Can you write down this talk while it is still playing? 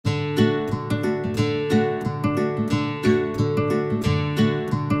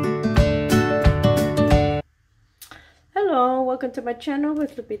welcome to my channel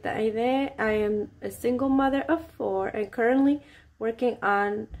with Lupita Aide. I am a single mother of 4 and currently working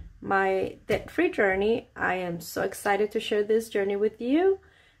on my debt-free journey. I am so excited to share this journey with you.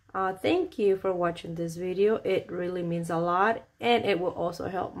 Thank you for watching this video. It really means a lot and it will also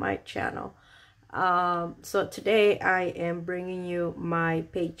help my channel. So today I am bringing you my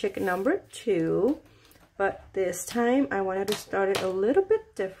paycheck number 2, but this time I wanted to start it a little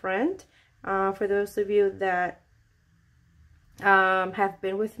bit different. For those of you that have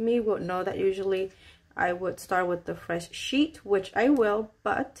been with me will know that usually I would start with the fresh sheet, which I will,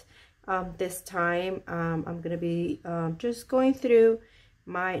 but this time I'm gonna be just going through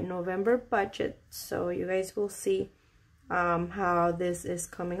my November budget, so you guys will see how this is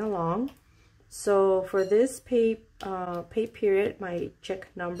coming along. So for this pay period, my check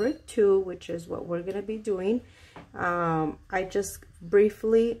number 2, which is what we're gonna be doing, I just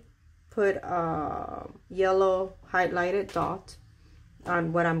briefly put a yellow highlighted dot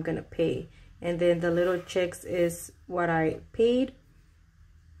on what I'm gonna pay, and then the little checks is what I paid.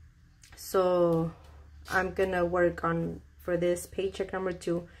 So I'm gonna work on, for this paycheck number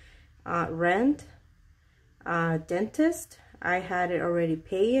 2, rent, dentist. I had it already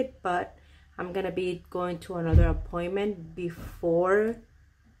paid, but I'm gonna be going to another appointment before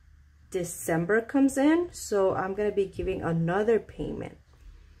December comes in, so I'm gonna be giving another payment.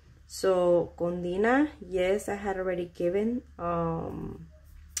 So Condina, yes, I had already given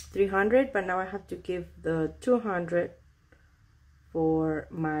 300, but now I have to give the 200 for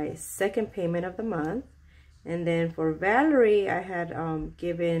my second payment of the month. And then for Valerie, I had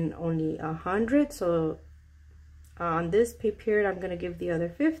given only 100, so on this pay period I'm gonna give the other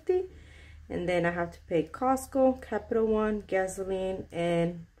 50. And then I have to pay Costco, Capital One, gasoline,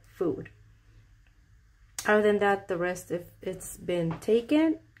 and food. Other than that, the rest, if it's been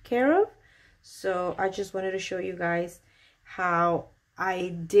taken care of. So I just wanted to show you guys how I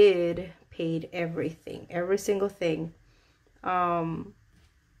did paid everything, every single thing.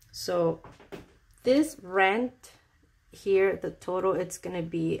 So this rent here, the total, it's gonna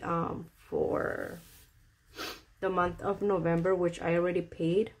be for the month of November, which I already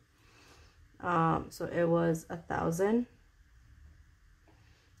paid. So it was 1,000,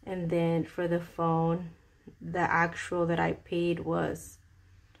 and then for the phone, the actual that I paid was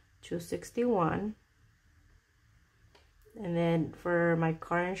 261, and then for my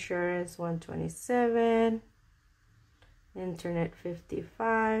car insurance 127, internet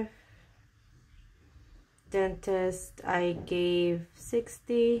 55, dentist I gave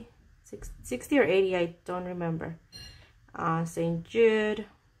 60 or 80, I don't remember. St. Jude,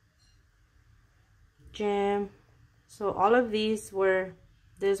 gym. So all of these were,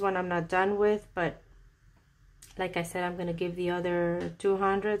 this one I'm not done with, but like I said, I'm gonna give the other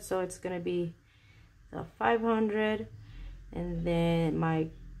 200, so it's gonna be the 500. And then my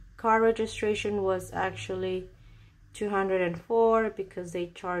car registration was actually 204 because they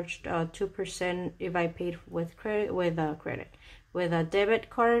charged 2% if I paid with with a debit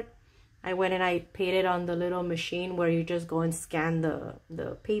card. I went and I paid it on the little machine where you just go and scan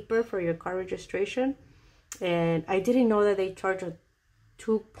the paper for your car registration, and I didn't know that they charge a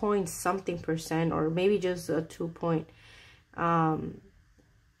 2 point something percent, or maybe just a 2 point.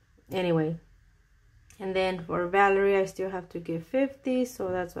 Anyway, and then for Valerie I still have to give 50, so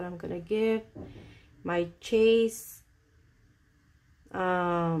that's what I'm gonna give. My Chase,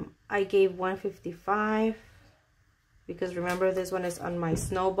 I gave 155 because remember this one is on my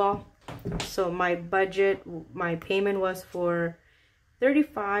snowball. So my budget, my payment was for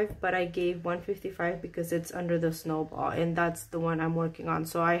 35, but I gave 155 because it's under the snowball, and that's the one I'm working on.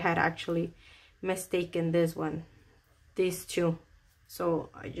 So I had actually mistaken this one, these two, so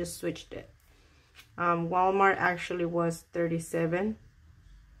I just switched it. Walmart actually was 37.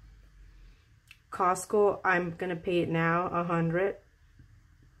 Costco, I'm gonna pay it now, 100.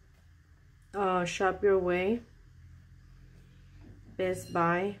 Shop Your Way, Best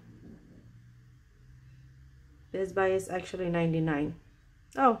Buy is actually 99.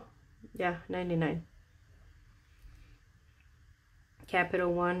 Oh yeah, 99.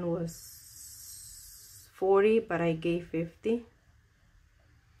 Capital One was 40, but I gave 50.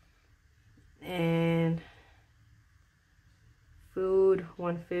 And food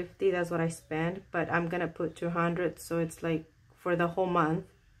 150, that's what I spent, but I'm gonna put 200, so it's like for the whole month.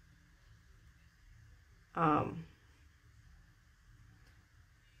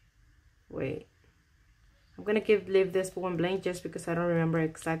 Wait, I'm gonna leave this one blank just because I don't remember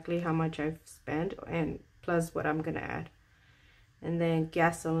exactly how much I've spent, and plus what I'm gonna add. And then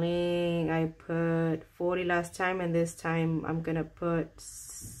gasoline, I put 40 last time, and this time I'm gonna put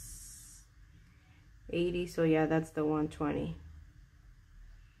 80, so yeah, that's the 120.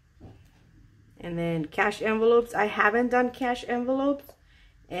 And then cash envelopes. I haven't done cash envelopes,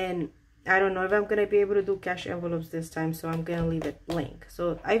 and I don't know if I'm gonna be able to do cash envelopes this time, so I'm gonna leave it blank.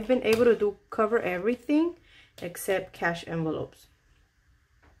 So I've been able to cover everything except cash envelopes,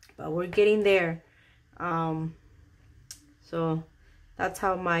 but we're getting there. So that's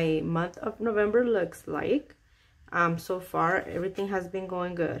how my month of November looks like. So far everything has been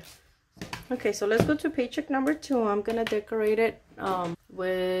going good. Okay, so let's go to paycheck number 2. I'm gonna decorate it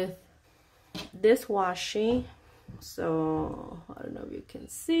with this washi. So I don't know if you can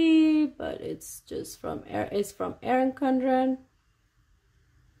see, but it's just from Erin Condren.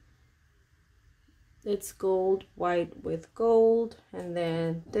 It's gold, white with gold. And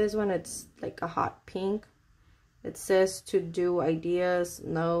then this one, it's like a hot pink. It says to do ideas,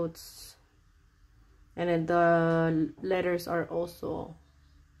 notes, and then the letters are also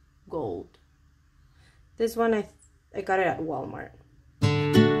gold. This one I got it at Walmart.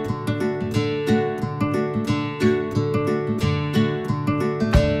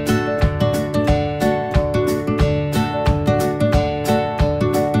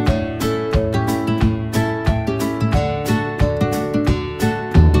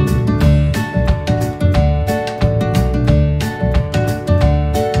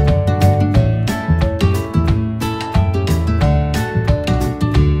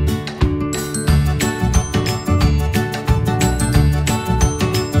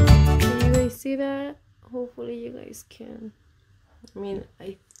 Hopefully you guys can. I mean,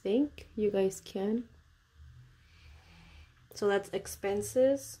 I think you guys can. So that's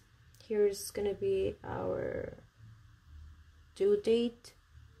expenses. Here's gonna be our due date,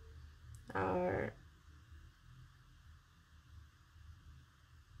 our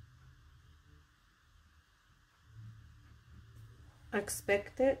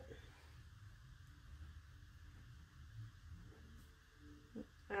expected,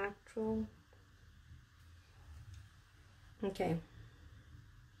 actual. Okay,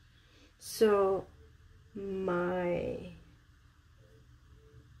 so my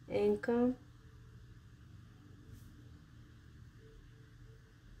income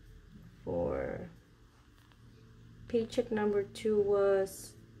for paycheck number 2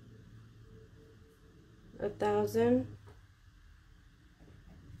 was 1,101.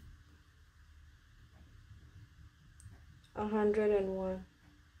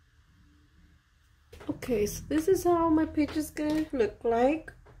 Okay, so this is how my page is gonna look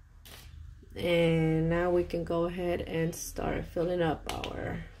like, and now we can go ahead and start filling up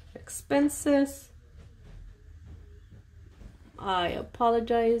our expenses. I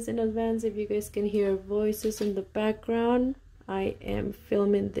apologize in advance if you guys can hear voices in the background. I am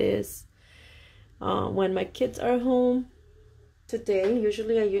filming this when my kids are home today.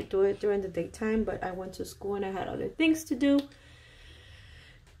 Usually I do it during the daytime, but I went to school and I had other things to do.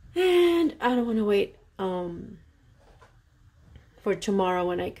 And I don't want to wait for tomorrow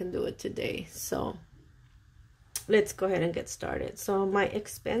when I can do it today. So let's go ahead and get started. So my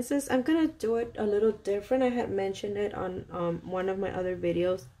expenses, I'm gonna do it a little different. I had mentioned it on one of my other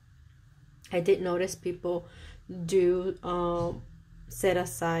videos. I did notice people do set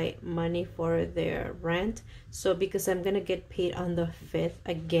aside money for their rent. So because I'm gonna get paid on the 5th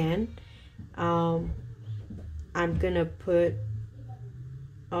again, I'm gonna put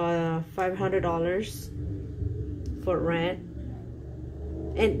 $500 for rent,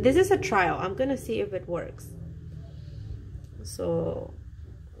 and this is a trial. I'm gonna see if it works. So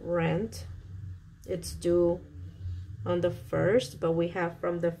rent, it's due on the 1st, but we have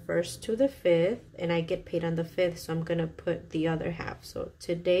from the 1st to the 5th, and I get paid on the 5th, so I'm gonna put the other half. So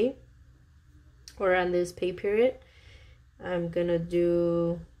today, or on this pay period, I'm gonna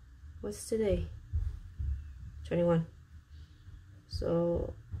do, what's today? 21.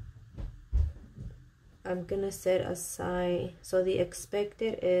 So I'm gonna set aside, so the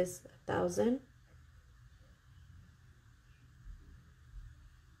expected is 1,000.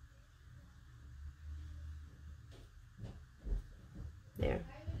 There.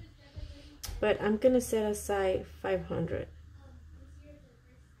 But I'm gonna set aside 500.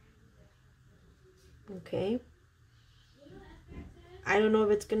 Okay. I don't know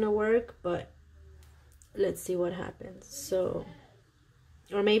if it's gonna work, but let's see what happens. So,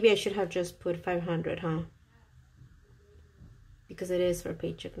 or maybe I should have just put 500, huh? Because it is for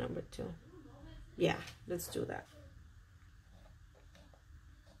paycheck number 2. Yeah, let's do that.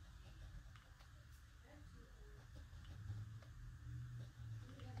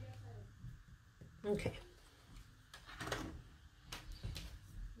 Okay.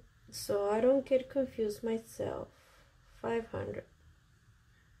 So I don't get confused myself. 500.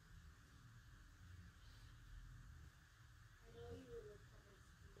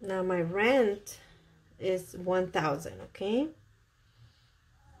 Now my rent is $1,000, okay?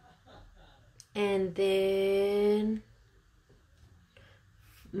 And then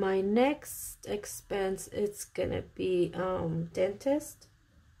my next expense, it's gonna be dentist.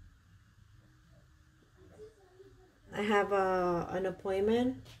 I have an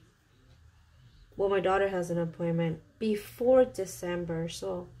appointment. Well, my daughter has an appointment before December,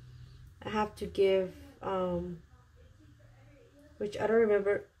 so I have to give which I don't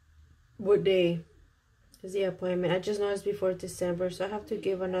remember what day is the appointment. I just know it's before December, so I have to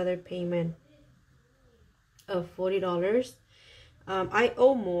give another payment of $40. I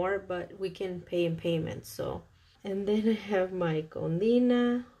owe more, but we can pay in payments. So, and then I have my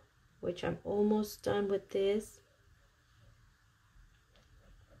Condina, which I'm almost done with this.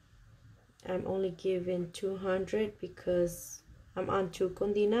 I'm only giving 200 because I'm on 2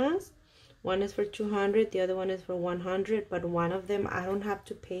 Condinas. One is for 200, the other one is for 100, but one of them I don't have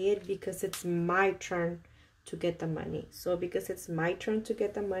to pay it because it's my turn to get the money. So because it's my turn to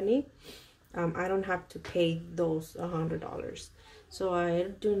get the money, I don't have to pay those $100. So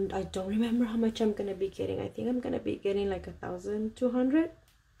I don't remember how much I'm gonna be getting. I think I'm gonna be getting like 1,200,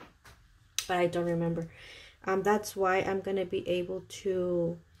 but I don't remember. That's why I'm gonna be able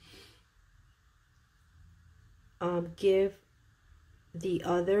to give the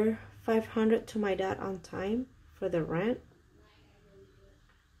other 500 to my dad on time for the rent.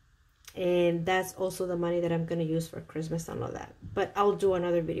 And that's also the money that I'm gonna use for Christmas and all that. But I'll do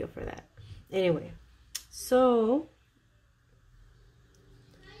another video for that. Anyway, so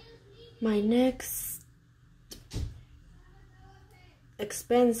my next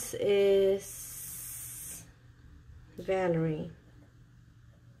expense is Valerie.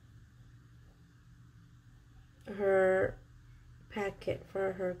 Her packet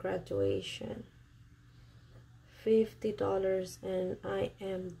for her graduation, $50, and I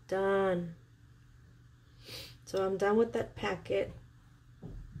am done. So I'm done with that packet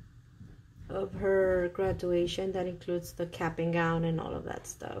of her graduation. That includes the cap and gown and all of that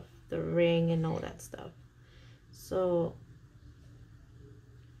stuff, the ring and all that stuff. So,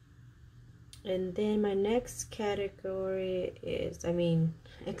 and then my next category is,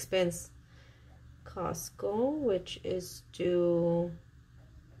 expense, Costco, which is due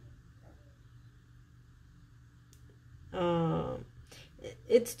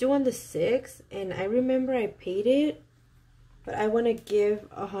it's due on the 6th, and I remember I paid it, but I want to give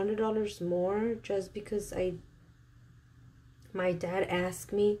 $100 more just because my dad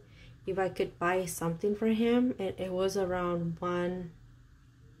asked me if I could buy something for him, and it was around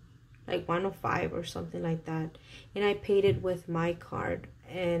 105 or something like that, and I paid it with my card.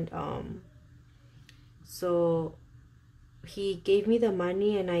 And so he gave me the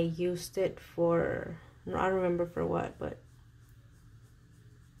money and I used it for, I don't remember for what, but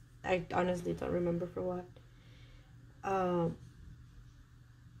I honestly don't remember for what.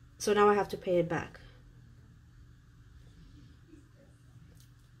 So now I have to pay it back.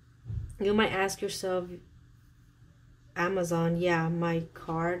 You might ask yourself, Amazon, yeah, my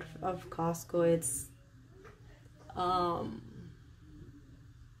card of Costco, it's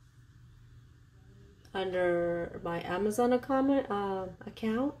under my Amazon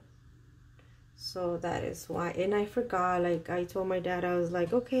account. So that is why. And I forgot, like I told my dad, I was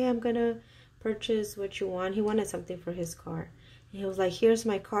like, okay, I'm gonna purchase what you want. He wanted something for his car. And he was like, here's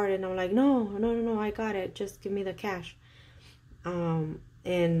my card. And I'm like, no, I got it. Just give me the cash.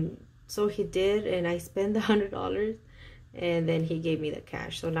 And so he did, and I spent the $100, and then he gave me the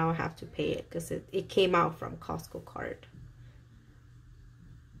cash. So now I have to pay it because it came out from Costco card.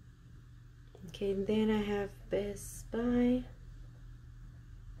 Okay, and then I have Best Buy.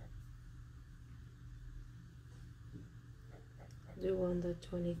 Due on the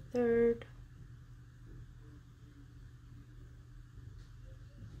 23rd.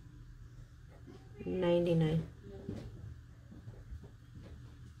 $99.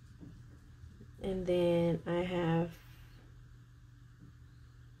 And then I have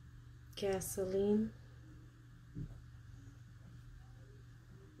gasoline.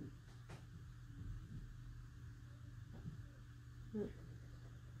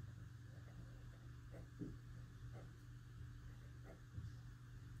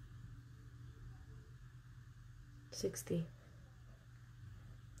 $60.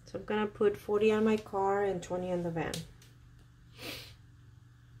 So I'm gonna put 40 on my car and 20 on the van.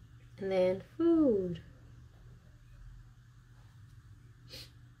 And then food.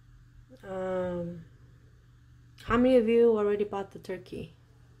 How many of you already bought the turkey?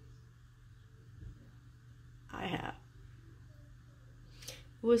 I have. It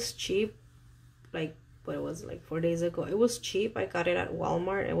was cheap, like but it was like 4 days ago. It was cheap. I got it at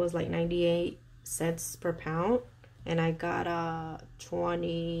Walmart. It was like 98 cents per pound, and I got a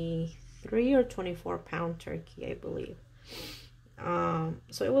 23 or 24 pound turkey, I believe.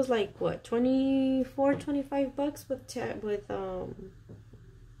 So it was like what, 25 bucks with I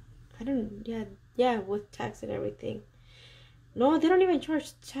don't, yeah, with tax and everything. No, they don't even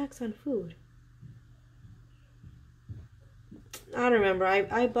charge tax on food. I don't remember.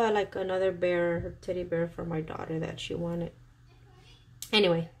 I bought like another bear, teddy bear for my daughter that she wanted.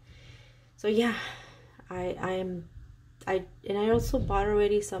 Anyway, so yeah, and I also bought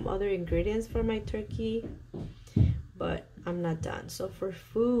already some other ingredients for my turkey, but I'm not done. So for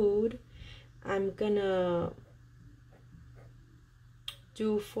food, I'm gonna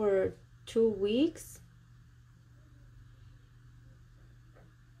do for 2 weeks.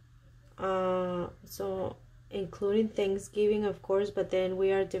 So including Thanksgiving, of course, but then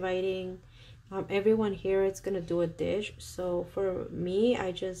we are dividing, everyone here is gonna do a dish. So for me,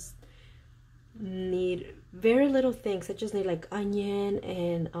 I just need very little things. I just need like onion,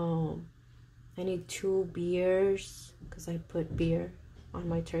 and I need 2 beers because I put beer on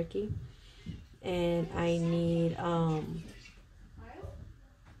my turkey, and I need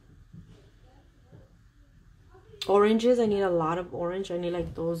oranges. I need a lot of orange. I need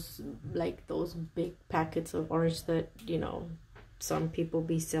like those big packets of orange that, you know, some people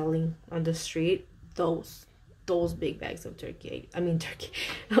be selling on the street. Those big bags of turkey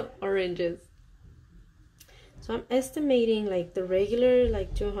oranges. So I'm estimating like the regular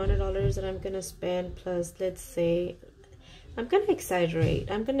like $200 that I'm gonna spend, plus, let's say, I'm gonna exaggerate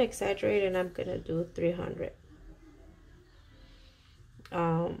and I'm gonna do 300.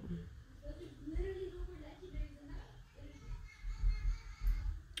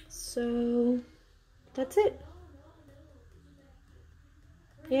 So that's it.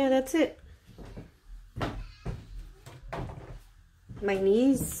 Yeah, that's it. My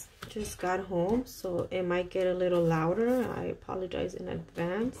niece just got home, so it might get a little louder. I apologize in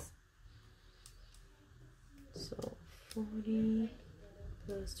advance. So 40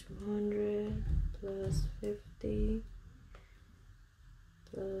 plus 200 plus 50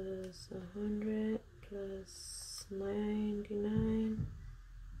 plus 100 plus 99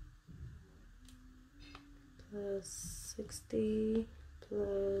 plus 60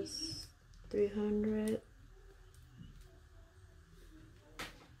 plus 300.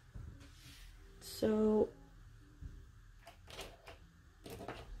 So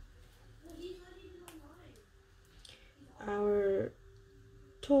our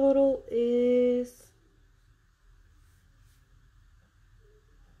total is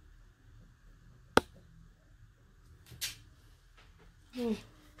let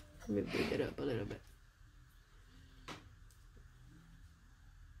me bring it up a little bit.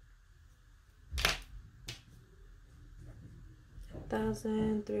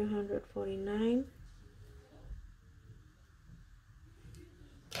 $1,349.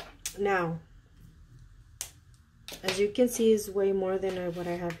 Now, as you can see, is way more than what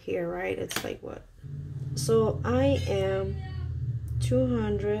I have here, right? It's like what? So I am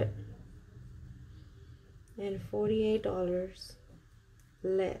 $248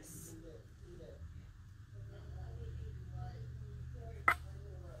 less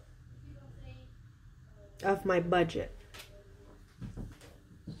of my budget.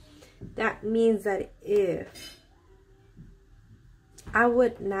 That means that if I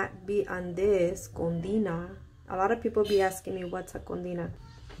would not be on this Condina, a lot of people be asking me what's a Condina.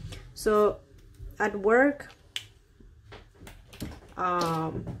 So at work,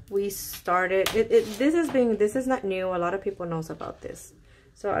 we started this is not new. A lot of people knows about this.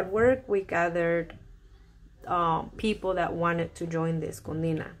 So at work, we gathered people that wanted to join this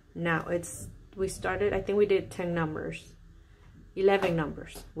Condina. Now we started, I think we did 11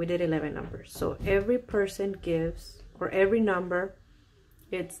 numbers. We did 11 numbers. So every person gives, or every number,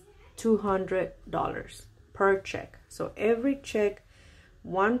 it's $200 per check. So every check,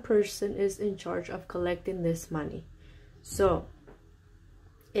 one person is in charge of collecting this money. So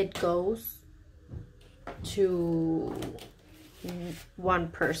it goes to one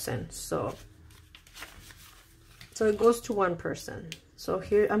person. So it goes to one person. So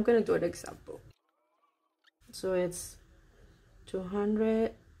here I'm gonna do an example. So it's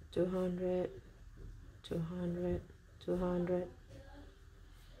 200, 200, 200, 200.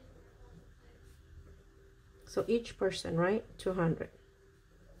 So each person, right? 200.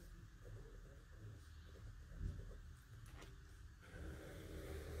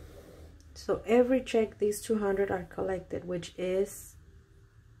 So every check, these 200 are collected, which is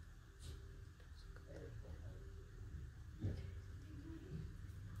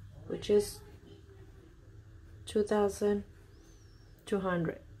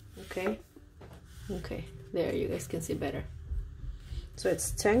 2,200. Okay, there, you guys can see better. So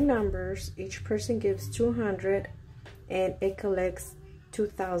it's 10 numbers, each person gives 200, and it collects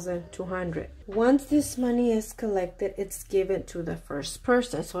 2,200. Once this money is collected, it's given to the first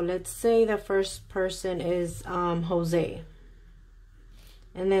person. So let's say the first person is Jose,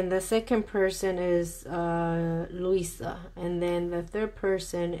 and then the second person is Luisa, and then the third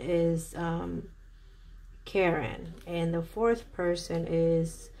person is Karen, and the fourth person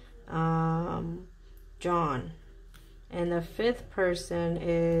is John, and the fifth person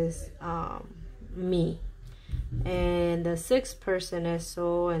is me, and the sixth person is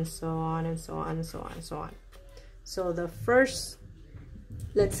so, and so on and so on and so on and so on. So the first,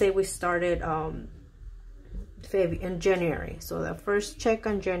 let's say we started in January. So the first check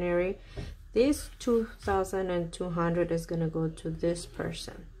on January, this 2,200 is going to go to this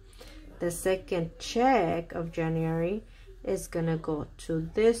person. The second check of January is going to go to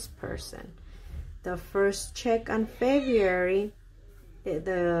this person. The first check on February,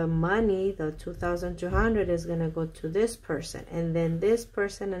 the money, the 2,200, is going to go to this person, and then this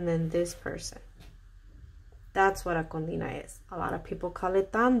person, and then this person. That's what a condina is. A lot of people call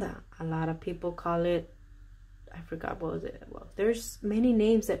it tanda. A lot of people call it, I forgot, what was it? Well, there's many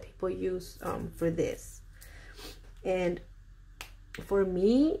names that people use for this. And for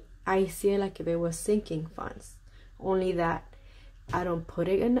me, I see it like if it was sinking funds. Only that I don't put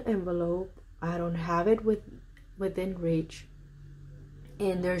it in an envelope. I don't have it within reach.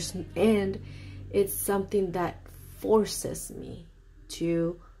 And it's something that forces me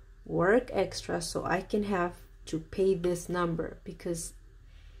to work extra so I can have to pay this number, because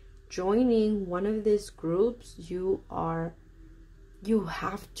joining one of these groups, you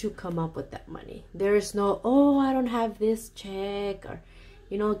have to come up with that money. There is no, oh, I don't have this check, or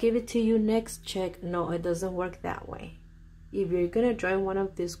give it to you next check. No, it doesn't work that way. If you're gonna join one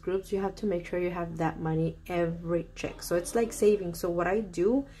of these groups, you have to make sure you have that money every check. So it's like saving. So what I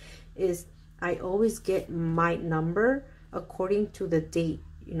do is I always get my number according to the date,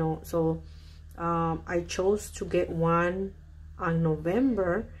 so I chose to get one on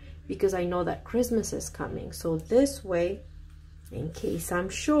November because I know that Christmas is coming. So this way, in case I'm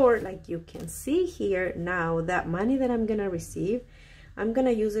short, like you can see here now, that money that I'm gonna receive, I'm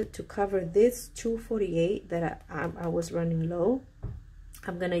gonna use it to cover this 248 that I was running low.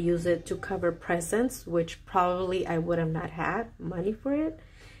 I'm gonna use it to cover presents, which probably I would have not had money for it,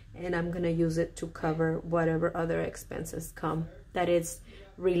 and I'm gonna use it to cover whatever other expenses come that is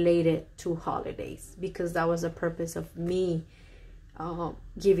related to holidays, because that was the purpose of me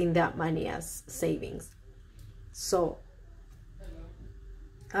giving that money as savings. So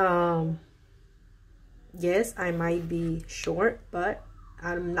yes, I might be short, but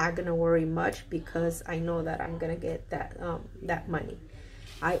I'm not gonna worry much because I know that I'm gonna get that that money.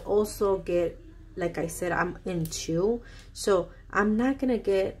 I also get, like I said, I'm in two, so I'm not gonna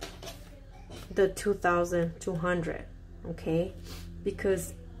get the 2,200, okay,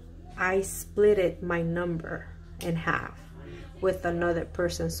 because I split it, my number, in half with another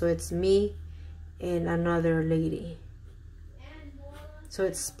person. So it's me and another lady. So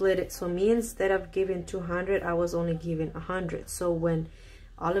it's split it. So me, instead of giving 200, I was only giving 100. So when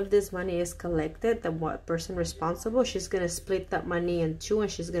all of this money is collected, the person responsible, she's gonna split that money in two, and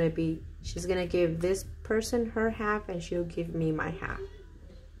she's gonna give this person her half, and she'll give me my half,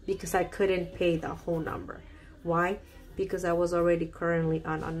 because I couldn't pay the whole number. Why? Because I was already currently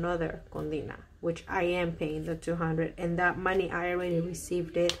on another condina, which I am paying the 200, and that money I already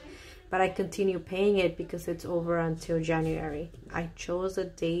received it, but I continue paying it because it's over until January. I chose a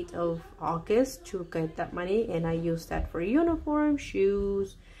date of August to get that money, and I used that for uniform,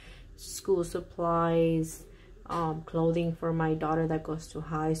 shoes, school supplies, clothing for my daughter that goes to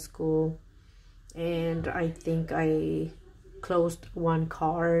high school, and I think I closed one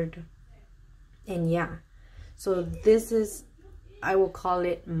card. And yeah, so this is, I will call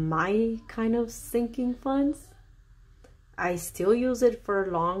it my kind of sinking funds. I still use it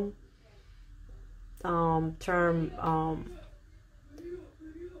for long term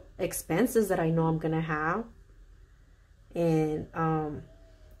expenses that I know I'm gonna have, and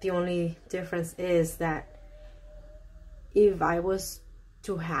the only difference is that if I was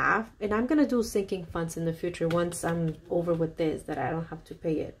to have, and I'm gonna do sinking funds in the future once I'm over with this, that I don't have to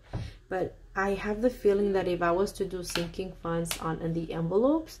pay it, but I have the feeling that if I was to do sinking funds in the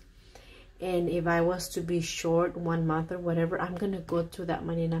envelopes, and if I was to be short 1 month or whatever, I'm gonna go to that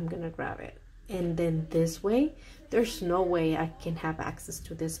money and I'm gonna grab it. And then this way, there's no way I can have access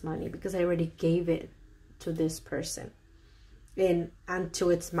to this money because I already gave it to this person. And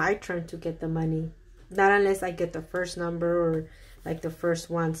until it's my turn to get the money, Not unless I get the first number or like the first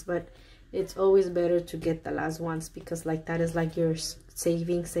ones, but it's always better to get the last ones, because like that is like you're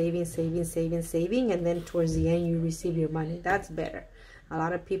saving, and then towards the end you receive your money. That's better. A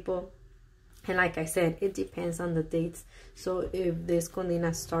lot of people, and like I said, it depends on the dates. So if this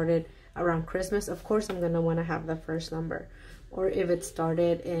Condina started around Christmas, of course I'm gonna want to have the first number. Or if it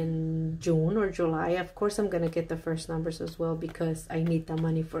started in June or July, of course I'm gonna get the first numbers as well, because I need the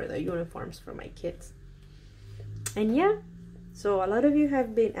money for the uniforms for my kids. And yeah, so a lot of you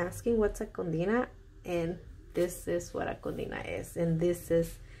have been asking what's a Condina, and this is what a Condina is, and this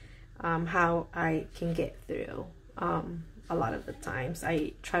is how I can get through. A lot of the times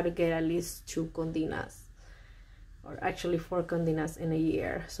I try to get at least 2 Condinas, or actually 4 Condinas in a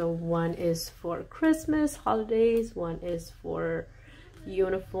year. So one is for Christmas, holidays, one is for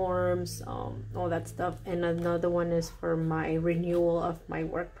uniforms, all that stuff, and another one is for my renewal of my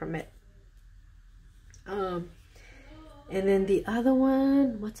work permit. And then the other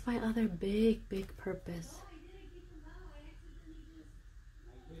one, what's my other big purpose?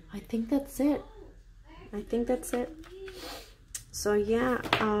 I think that's it. So yeah,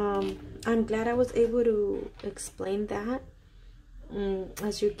 I'm glad I was able to explain that.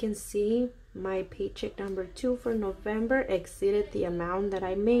 As you can see, my paycheck number 2 for November exceeded the amount that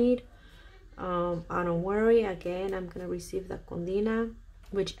I made. I don't worry, again, I'm gonna receive the Condina,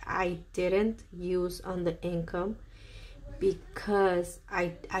 which I didn't use on the income, because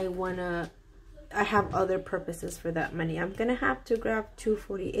I have other purposes for that money. I'm gonna have to grab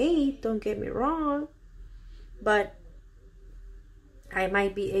 248, don't get me wrong, but I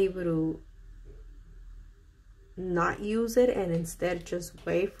might be able to not use it and instead just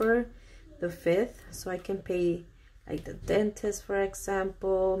wait for the 5th, so I can pay like the dentist, for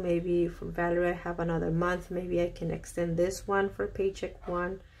example. Maybe for Valerie I have another month, maybe I can extend this one for paycheck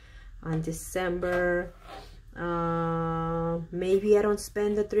 1 on December. Maybe I don't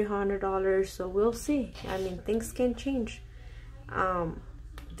spend the $300, so we'll see. I mean, things can change.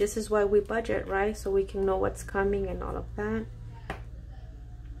 This is why we budget, right? So we can know what's coming and all of that.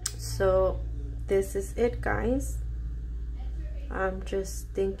 So this is it, guys. I'm just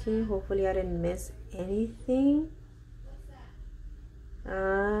thinking, hopefully I didn't miss anything.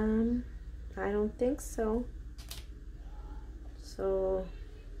 I don't think so. So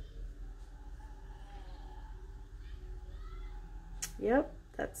yep,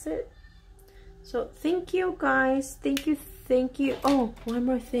 that's it. So thank you, guys. Thank you. Oh, one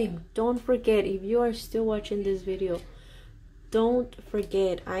more thing, don't forget, if you are still watching this video, don't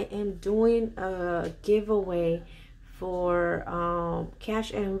forget I am doing a giveaway for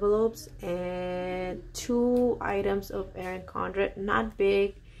cash envelopes and 2 items of Erin Condren. Not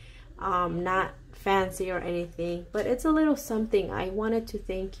big, not fancy or anything, but it's a little something. I wanted to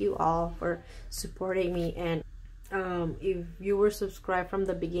thank you all for supporting me, and if you were subscribed from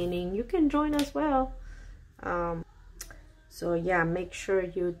the beginning, you can join as well. So yeah, make sure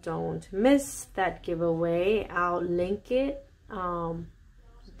you don't miss that giveaway. I'll link it at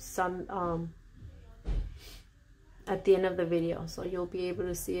the end of the video, so you'll be able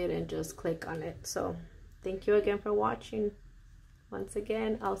to see it and just click on it. So thank you again for watching. Once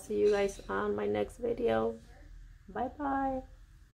again, I'll see you guys on my next video. Bye bye.